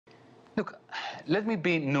let me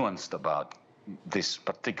be nuanced about this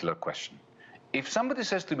particular question. If somebody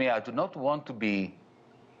says to me, I do not want to be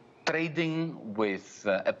trading with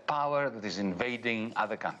a power that is invading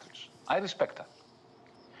other countries, I respect that.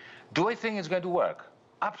 Do I think it's going to work?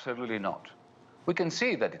 Absolutely not. We can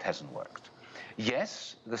see that it hasn't worked.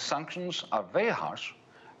 Yes, the sanctions are very harsh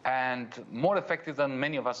and more effective than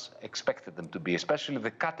many of us expected them to be, especially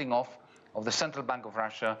the cutting off of the Central Bank of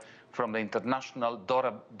Russia from the international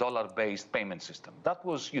dollar-based payment system. That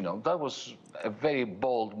was, that was a very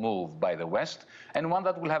bold move by the West, and one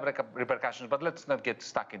that will have repercussions, but let's not get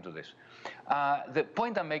stuck into this. The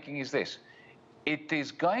point I'm making is this. It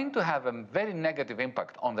is going to have a very negative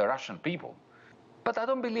impact on the Russian people, but I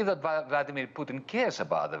don't believe that Vladimir Putin cares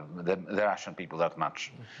about the Russian people that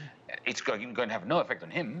much. It's going to have no effect on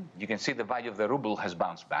him. You can see the value of the ruble has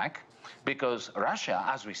bounced back because Russia,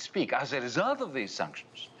 as we speak, as a result of these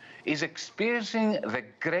sanctions, is experiencing the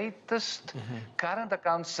greatest current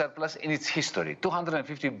account surplus in its history,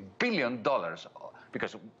 $250 billion.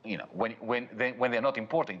 Because when they're not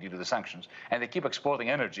importing due to the sanctions and they keep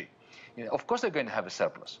exporting energy, of course they're going to have a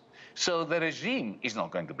surplus. So the regime is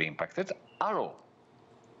not going to be impacted at all.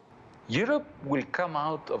 Europe will come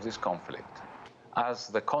out of this conflict as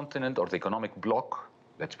the continent or the economic bloc,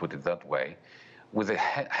 let's put it that way, with the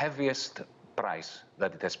heaviest price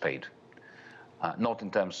that it has paid. Not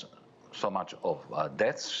in terms so much of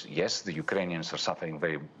deaths. Yes, the Ukrainians are suffering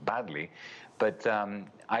very badly, but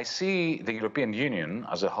I see the European Union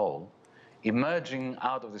as a whole emerging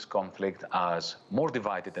out of this conflict as more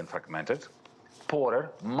divided and fragmented,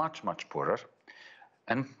 poorer, much, much poorer,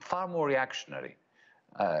 and far more reactionary.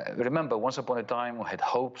 Remember, once upon a time, we had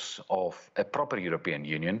hopes of a proper European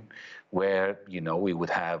Union where, we would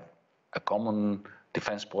have a common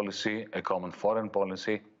defense policy, a common foreign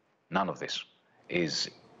policy. None of this is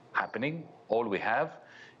happening. All we have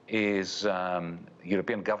is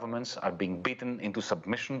European governments are being beaten into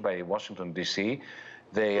submission by Washington, D.C.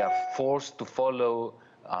 They are forced to follow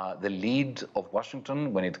the lead of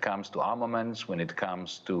Washington when it comes to armaments, when it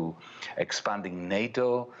comes to expanding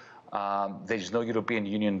NATO. There is no European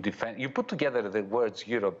Union defense. You put together the words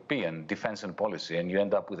European defense and policy and you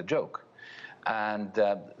end up with a joke. And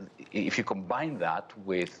if you combine that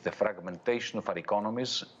with the fragmentation of our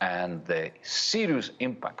economies and the serious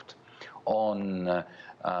impact on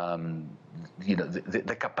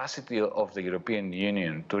the capacity of the European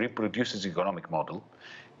Union to reproduce its economic model,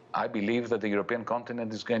 I believe that the European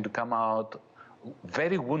continent is going to come out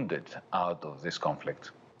very wounded out of this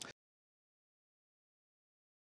conflict.